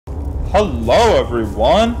Hello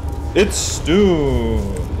everyone, it's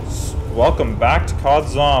Stoons. Welcome back to COD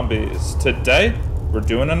Zombies. Today, we're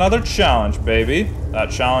doing another challenge, baby.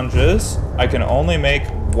 That challenge is, I can only make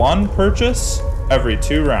one purchase every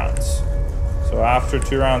 2 rounds. So after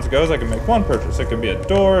 2 rounds goes, I can make one purchase. It can be a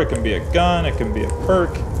door, it can be a gun, it can be a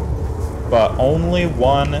perk, but only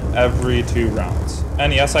one every 2 rounds.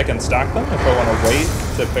 And yes, I can stack them if I want to wait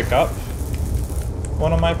to pick up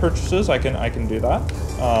one of my purchases. I can do that.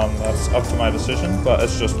 That's up to my decision, but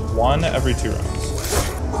it's just one every 2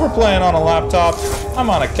 rounds. We're playing on a laptop.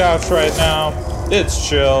 I'm on a couch right now. It's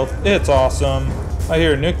chill. It's awesome. I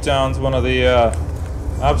hear Nuketown's one of the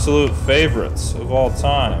absolute favorites of all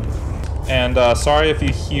time. And sorry if you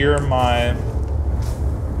hear my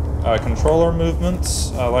controller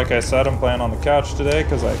movements. Like I said, I'm playing on the couch today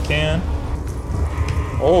because I can.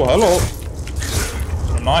 Oh, hello.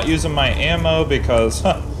 I'm not using my ammo because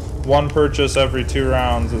one purchase every 2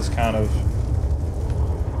 rounds is kind of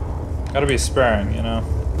gotta be sparing, you know.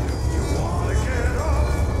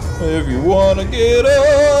 If you wanna get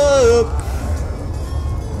up,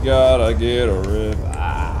 gotta get a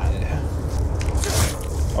ribeye.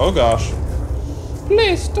 Oh gosh.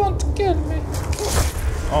 Please don't kill me.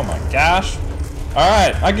 Oh my gosh.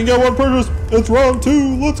 Alright, I can get one purchase. It's round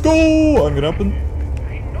 2. Let's go. I'm gonna open.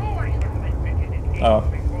 Oh,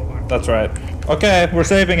 that's right. Okay, we're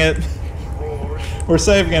saving it. We're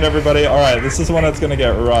saving it, everybody. Alright, this is when it's gonna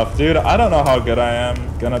get rough. Dude, I don't know how good I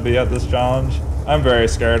am gonna be at this challenge. I'm very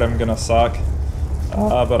scared I'm gonna suck.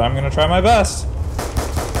 But I'm gonna try my best.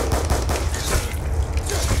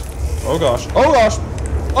 Oh gosh. Oh gosh!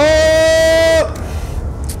 Oh!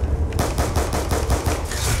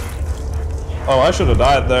 Oh, I should have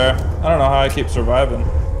died there. I don't know how I keep surviving.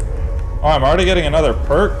 Oh, I'm already getting another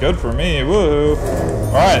perk. Good for me. Woo!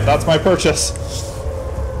 Alright, that's my purchase.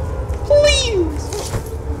 Please!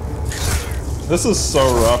 This is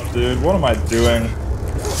so rough, dude. What am I doing?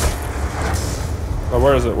 Oh,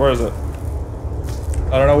 where is it? Where is it?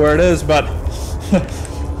 I don't know where it is, but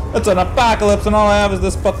it's an apocalypse and all I have is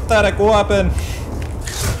this pathetic weapon.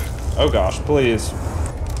 Oh gosh, please.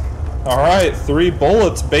 Alright, 3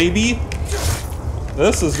 bullets, baby.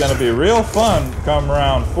 This is gonna be real fun come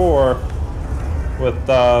round 4 with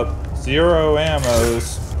 0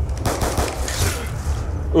 ammos.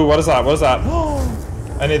 Ooh, what is that? What is that?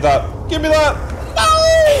 I need that. Give me that!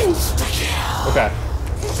 No! Okay.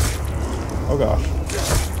 Oh gosh.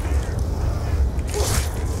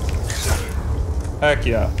 Heck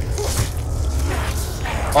yeah.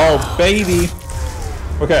 Oh, baby.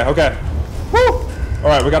 Okay, okay. Woo!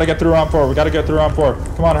 Alright, we gotta get through round 4. We gotta get through round 4.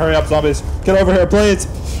 Come on, hurry up, zombies. Get over here, please.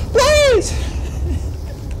 Please!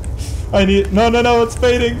 I need... No, no, no, it's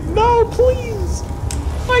fading. No, please.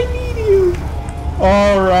 I need you.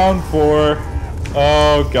 Oh, round 4.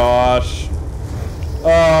 Oh, gosh.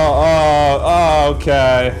 Oh,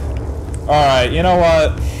 okay. Alright, you know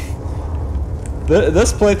what?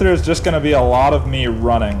 This playthrough is just gonna be a lot of me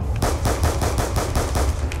running.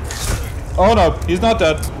 Oh no, he's not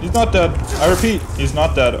dead. He's not dead. I repeat, he's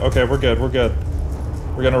not dead. Okay, we're good, we're good.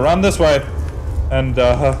 We're gonna run this way. And,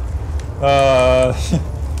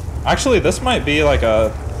 actually, this might be like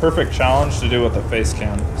a perfect challenge to do with the face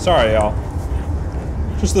cam. Sorry, y'all.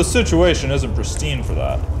 Just the situation isn't pristine for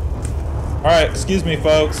that. Alright, excuse me,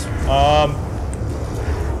 folks.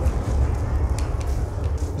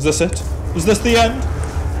 Is this it? Is this the end?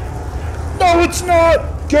 No, it's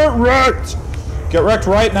not! Get wrecked! Get wrecked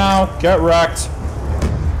right now. Get wrecked.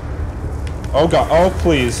 Oh god. Oh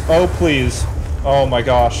please. Oh please. Oh my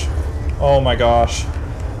gosh. Oh my gosh.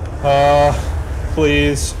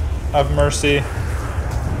 Please. Have mercy.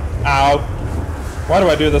 Ow. Why do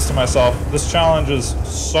I do this to myself? This challenge is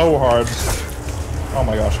so hard. Oh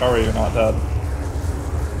my gosh. How are you not dead?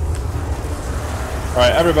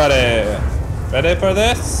 Alright, everybody. Ready for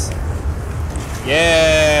this?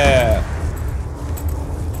 Yeah!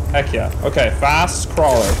 Heck yeah. Okay, fast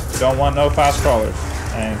crawler. Don't want no fast crawlers.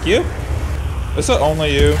 Thank you. Is it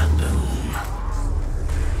only you?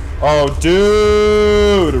 Oh,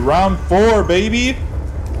 dude! Round 4, baby!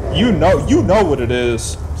 You know what it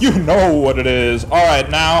is. You know what it is. Alright,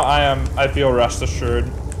 now I feel rest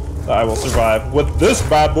assured that I will survive with this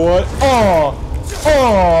bad boy. Oh!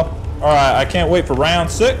 Oh! Alright, I can't wait for round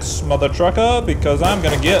 6, mother trucker, because I'm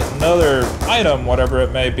gonna get another item, whatever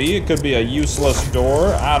it may be. It could be a useless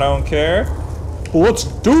door, I don't care. Well, let's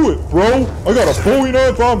do it, bro! I got a Bowie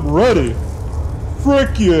knife, I'm ready!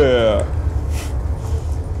 Frick yeah!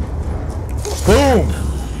 Boom!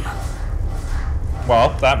 Well,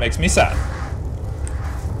 that makes me sad.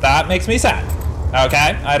 That makes me sad.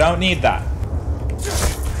 Okay, I don't need that.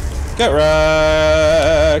 Get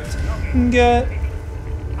wrecked! get.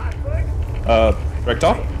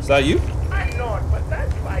 Rectop, is that you? I'm not, but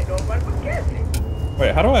that's fine. No one was guessing.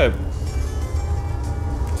 Wait, how do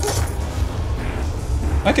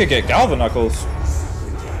I could get Galvanuckles.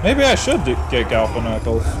 Maybe I should get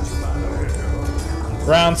Galvanuckles.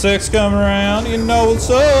 Round 6 coming around. You know what's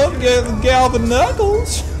up? Get the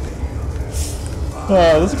Galvanuckles.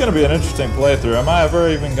 This is gonna be an interesting playthrough. Am I ever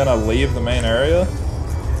even gonna leave the main area?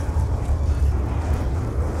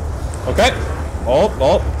 Okay. Oh,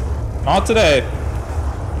 not today.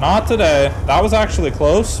 Not today. That was actually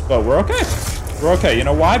close, but we're okay. We're okay. You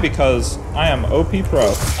know why? Because I am OP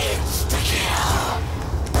Pro.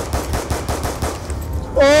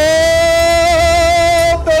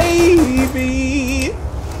 Oh, baby.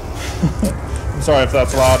 I'm sorry if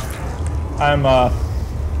that's loud. I'm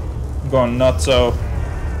going nutso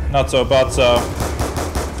butso.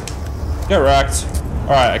 Get wrecked.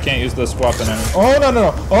 Alright, I can't use this weapon anymore. Oh,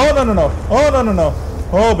 no. Oh, no. Oh, no.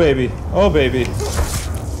 Oh, baby. Oh, baby.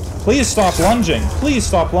 Please stop lunging. Please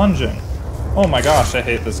stop lunging. Oh my gosh, I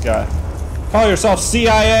hate this guy. Call yourself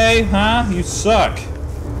CIA, huh? You suck.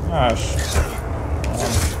 Gosh.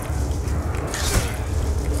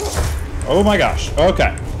 Oh my gosh.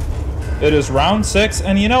 Okay. It is round 6,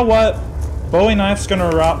 and you know what? Bowie knife's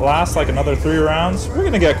gonna last like another 3 rounds. We're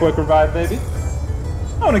gonna get quick revive, baby.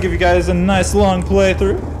 I wanna give you guys a nice long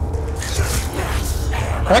playthrough.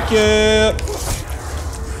 Heck yeah!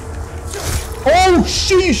 Oh,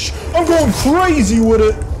 sheesh! I'm going crazy with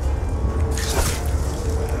it!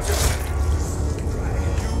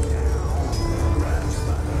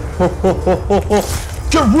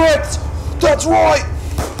 Get wrecked! That's right!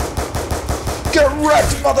 Get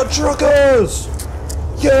wrecked, mother truckers!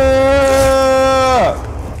 Yeah!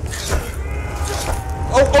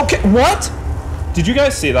 Oh, okay, what? Did you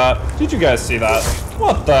guys see that? Did you guys see that?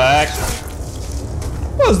 What the heck?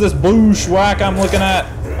 What is this bushwhack I'm looking at?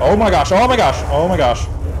 Oh my gosh, oh my gosh, oh my gosh.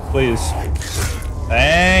 Please.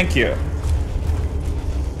 Thank you.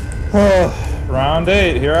 Round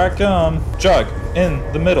 8, here I come. Jug in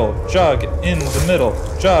the middle, jug in the middle,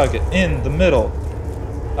 jug in the middle.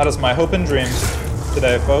 That is my hope and dream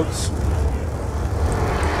today, folks.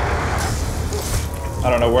 I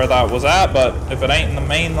don't know where that was at, but if it ain't in the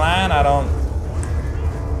main line,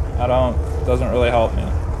 doesn't really help me.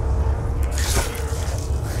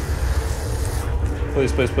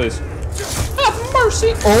 Please, please, please. Have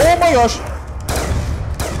mercy! Oh my gosh!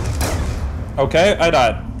 Okay, I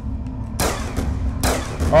died.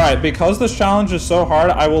 Alright, because this challenge is so hard,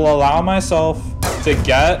 I will allow myself to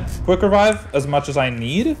get quick revive as much as I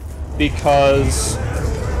need, because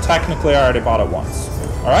technically I already bought it once.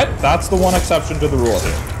 Alright, that's the one exception to the rule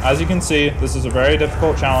here. As you can see, this is a very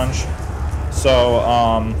difficult challenge, so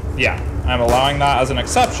yeah, I'm allowing that as an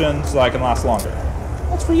exception so that I can last longer.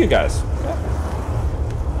 That's for you guys. Okay?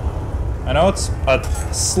 I know it's a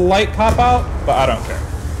slight cop-out, but I don't care.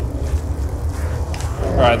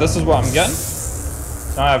 Alright, this is what I'm getting.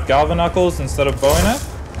 Now I have Galvanuckles instead of Bowie knife.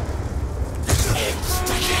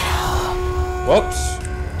 Whoops.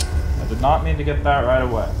 I did not mean to get that right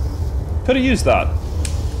away. Could have used that.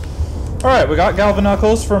 Alright, we got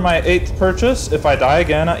Galvanuckles for my 8th purchase. If I die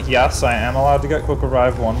again, yes, I am allowed to get quick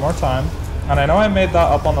revive one more time. And I know I made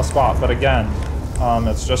that up on the spot, but again,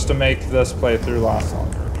 it's just to make this playthrough last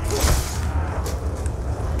longer.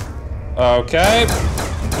 Okay,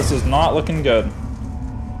 this is not looking good.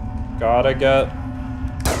 Gotta get...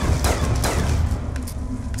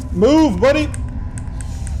 Move, buddy!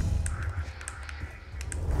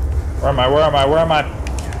 Where am I? Where am I? Where am I?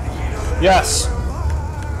 Yes!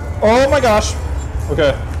 Oh my gosh!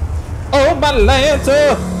 Okay. Oh my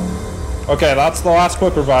Lanta! Okay, that's the last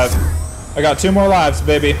quick revive. I got 2 more lives,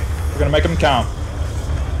 baby. We're gonna make them count.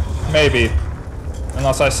 Maybe.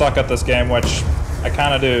 Unless I suck at this game, which I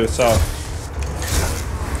kinda do, so...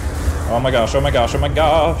 Oh my gosh, oh my gosh, oh my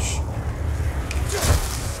gosh!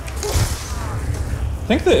 I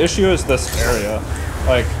think the issue is this area.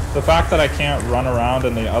 Like, the fact that I can't run around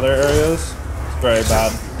in the other areas is very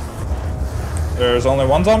bad. There's only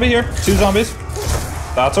 1 zombie here, 2 zombies.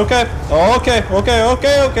 That's okay. Okay,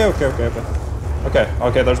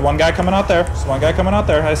 there's 1 guy coming out there. There's 1 guy coming out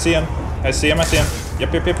there. I see him. I see him.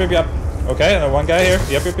 Yep. Okay, and then 1 guy here.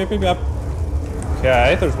 Yep.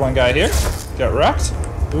 Okay, there's 1 guy here. Get wrecked.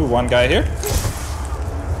 Ooh, 1 guy here.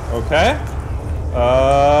 Okay.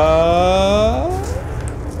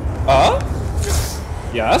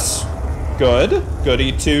 Yes. Good.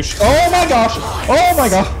 Goody 2. Oh my gosh. Oh my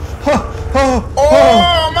gosh. Oh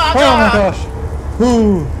my gosh.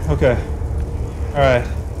 Ooh. Okay. All right.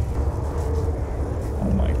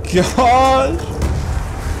 Oh my gosh.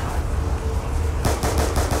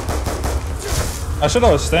 I should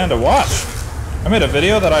always stand to watch. I made a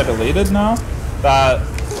video that I deleted now that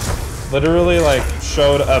literally like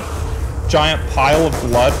showed a giant pile of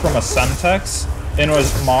blood from a Semtex and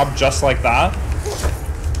was mobbed just like that.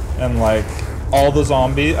 And like all the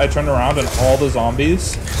zombies, I turned around and all the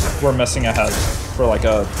zombies were missing a head for like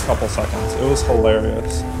a couple seconds. It was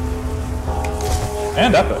hilarious.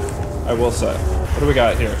 And epic, I will say. What do we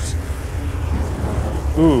got here?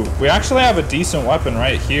 Ooh, we actually have a decent weapon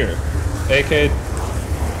right here. AK.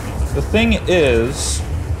 The thing is,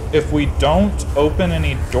 if we don't open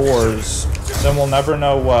any doors, then we'll never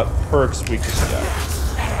know what perks we could get.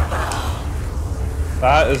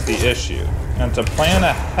 That is the issue. And to plan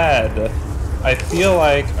ahead, I feel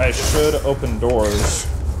like I should open doors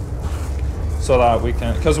so that we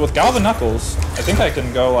can, because with Galvan Knuckles, I think I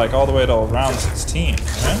can go like all the way to round 16,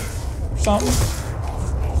 right? Or something.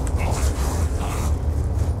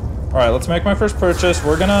 All right, let's make my first purchase.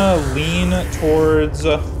 We're gonna lean towards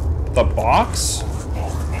the box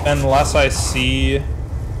unless I see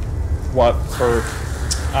what perk.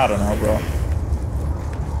 I don't know, bro.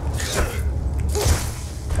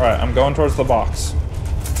 All right, I'm going towards the box.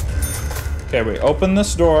 Okay, we open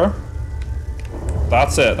this door.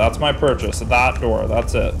 That's it. That's my purchase. That door.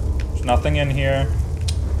 That's it. There's nothing in here.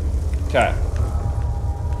 Okay.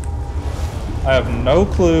 I have no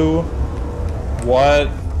clue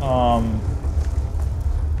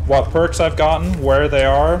what perks I've gotten, where they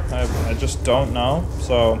are. I just don't know.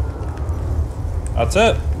 So that's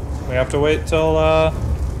it. We have to wait till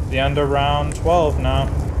the end of round 12 now.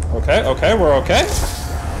 Okay, okay, we're okay.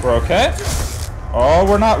 We're okay. Oh,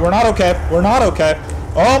 we're not okay. We're not okay.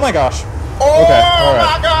 Oh my gosh. Oh okay, all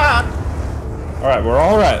right. my God! All right, we're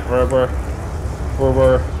all right. We're.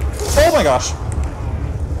 Oh my gosh.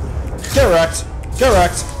 Get wrecked. Get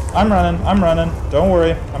wrecked. I'm running. Don't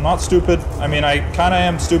worry. I'm not stupid. I mean, I kind of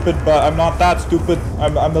am stupid, but I'm not that stupid.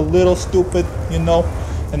 I'm a little stupid, you know,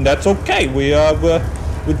 and that's okay. We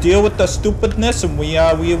deal with the stupidness, and we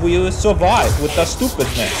survive with the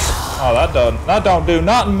stupidness. Oh, that don't do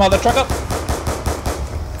nothing, mother trucker.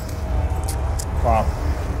 Wow.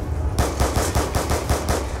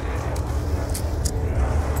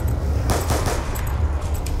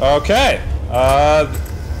 Okay.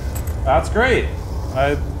 That's great.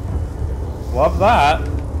 I love that.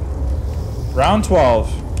 Round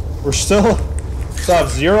 12. We're still have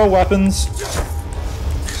 0 weapons.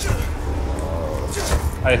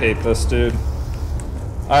 I hate this, dude.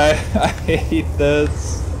 I hate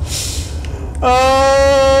this.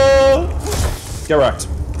 Oh! Get wrecked.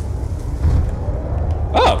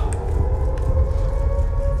 Oh.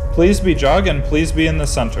 Please be Jug and please be in the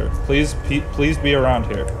center. Please be around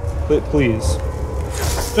here. Please.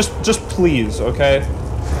 Just please, okay?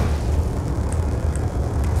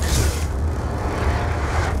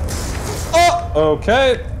 Oh,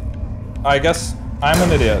 okay. I guess I'm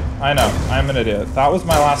an idiot. I know, I'm an idiot. That was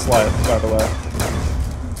my last life, by the way.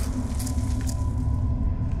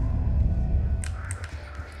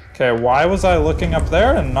 Okay, why was I looking up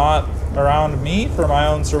there and not around me for my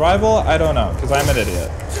own survival? I don't know, because I'm an idiot.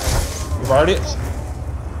 You've already...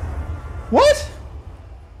 What?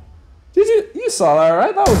 You saw that,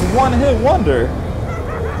 right? That was one-hit wonder.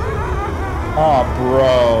 Oh,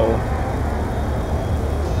 bro.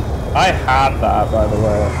 I had that, by the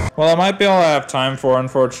way. Well, that might be all I have time for,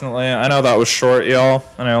 unfortunately. I know that was short, y'all,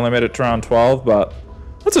 and I only made it to round 12, but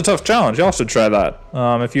that's a tough challenge. Y'all should try that.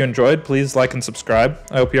 If you enjoyed, please like and subscribe.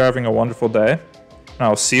 I hope you're having a wonderful day, and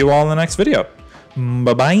I'll see you all in the next video.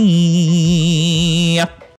 Bye-bye.